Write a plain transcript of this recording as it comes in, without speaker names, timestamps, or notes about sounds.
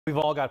We've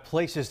all got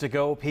places to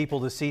go, people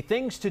to see,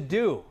 things to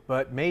do,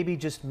 but maybe,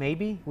 just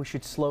maybe, we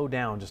should slow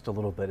down just a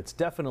little bit. It's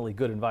definitely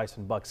good advice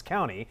in Bucks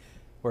County,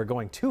 where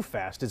going too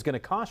fast is going to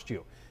cost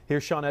you.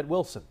 Here's Shawnette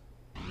Wilson.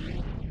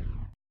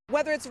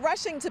 Whether it's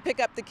rushing to pick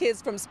up the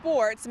kids from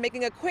sports,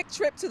 making a quick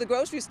trip to the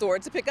grocery store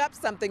to pick up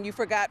something you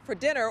forgot for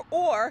dinner,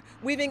 or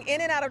weaving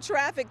in and out of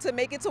traffic to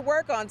make it to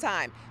work on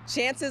time,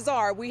 chances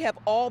are we have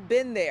all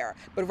been there.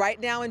 But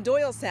right now in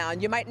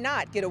Doylestown, you might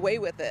not get away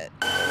with it.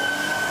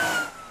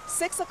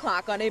 6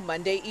 o'clock on a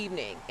Monday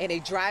evening, and a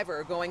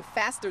driver going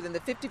faster than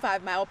the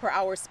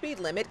 55-mile-per-hour speed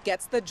limit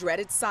gets the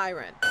dreaded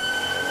siren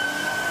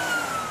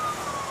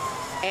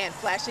and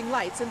flashing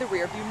lights in the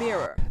rearview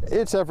mirror.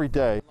 It's every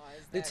day.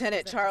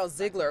 Lieutenant Charles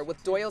Ziegler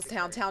with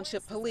Doylestown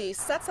Township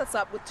Police sets us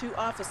up with two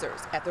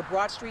officers at the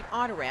Broad Street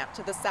on-ramp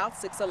to the South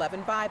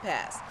 611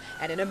 bypass.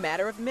 And in a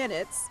matter of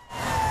minutes,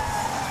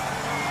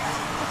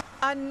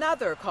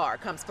 another car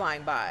comes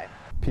flying by.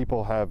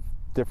 People have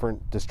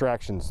different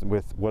distractions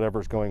with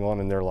whatever's going on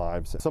in their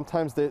lives.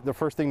 Sometimes the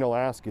first thing they'll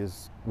ask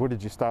is, what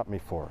did you stop me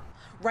for?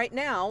 Right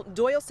now,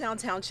 Doylestown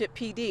Township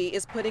PD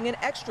is putting an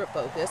extra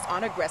focus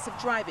on aggressive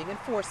driving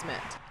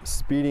enforcement.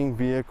 Speeding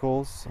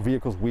vehicles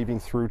weaving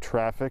through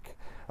traffic,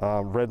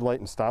 red light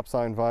and stop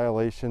sign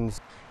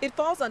violations. It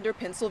falls under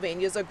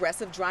Pennsylvania's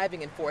aggressive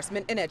driving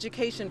enforcement and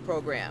education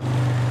program.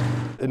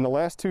 In the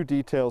last two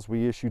details,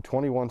 we issued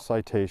 21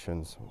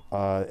 citations,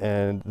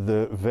 and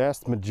the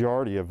vast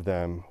majority of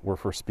them were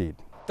for speed.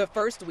 The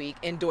first week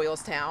in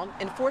Doylestown,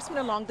 enforcement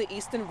along the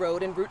Easton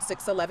Road and Route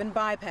 611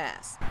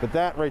 bypass. But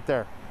that right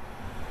there,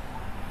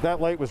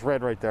 that light was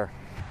red right there.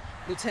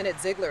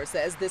 Lieutenant Ziegler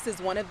says this is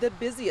one of the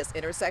busiest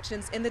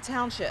intersections in the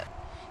township.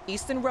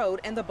 Easton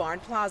Road and the Barn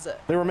Plaza.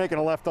 They were making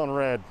a left on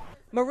red.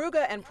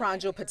 Maruga and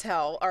Pranjal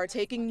Patel are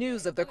taking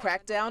news of the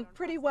crackdown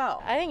pretty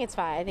well. I think it's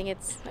fine. I think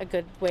it's a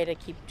good way to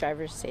keep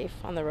drivers safe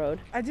on the road.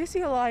 I do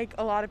see a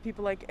lot of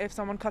people, like, if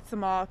someone cuts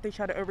them off, they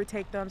try to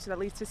overtake them, so that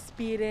leads to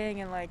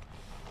speeding, and like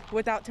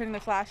without turning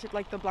the flash,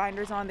 like the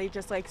blinders on, they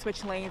just like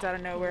switch lanes out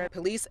of nowhere.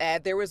 Police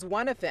add there is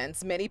one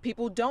offense many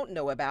people don't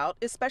know about,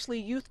 especially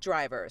youth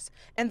drivers,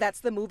 and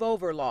that's the move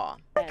over law.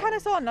 I kind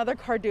of saw another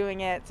car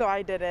doing it, so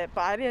I did it,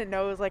 but I didn't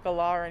know it was like a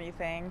law or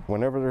anything.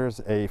 Whenever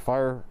there's a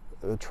fire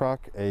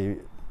truck, a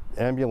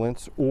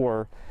ambulance,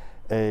 or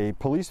a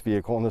police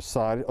vehicle on the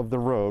side of the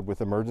road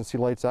with emergency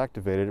lights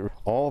activated,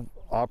 all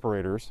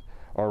operators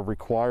are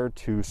required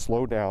to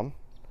slow down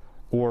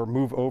or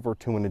move over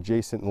to an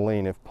adjacent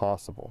lane if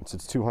possible.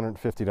 It's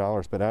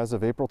 $250, but as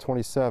of April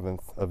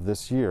 27th of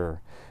this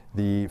year,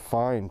 the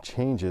fine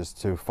changes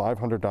to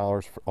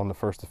 $500 on the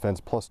first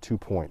offense plus 2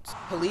 points.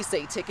 Police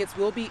say tickets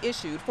will be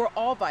issued for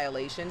all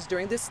violations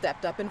during this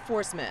stepped-up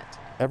enforcement.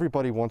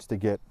 Everybody wants to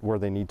get where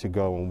they need to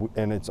go,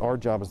 and it's our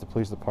job as the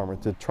police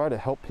department to try to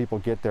help people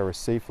get there as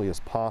safely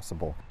as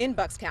possible. In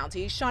Bucks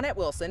County, Shawnette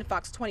Wilson,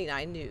 Fox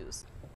 29 News.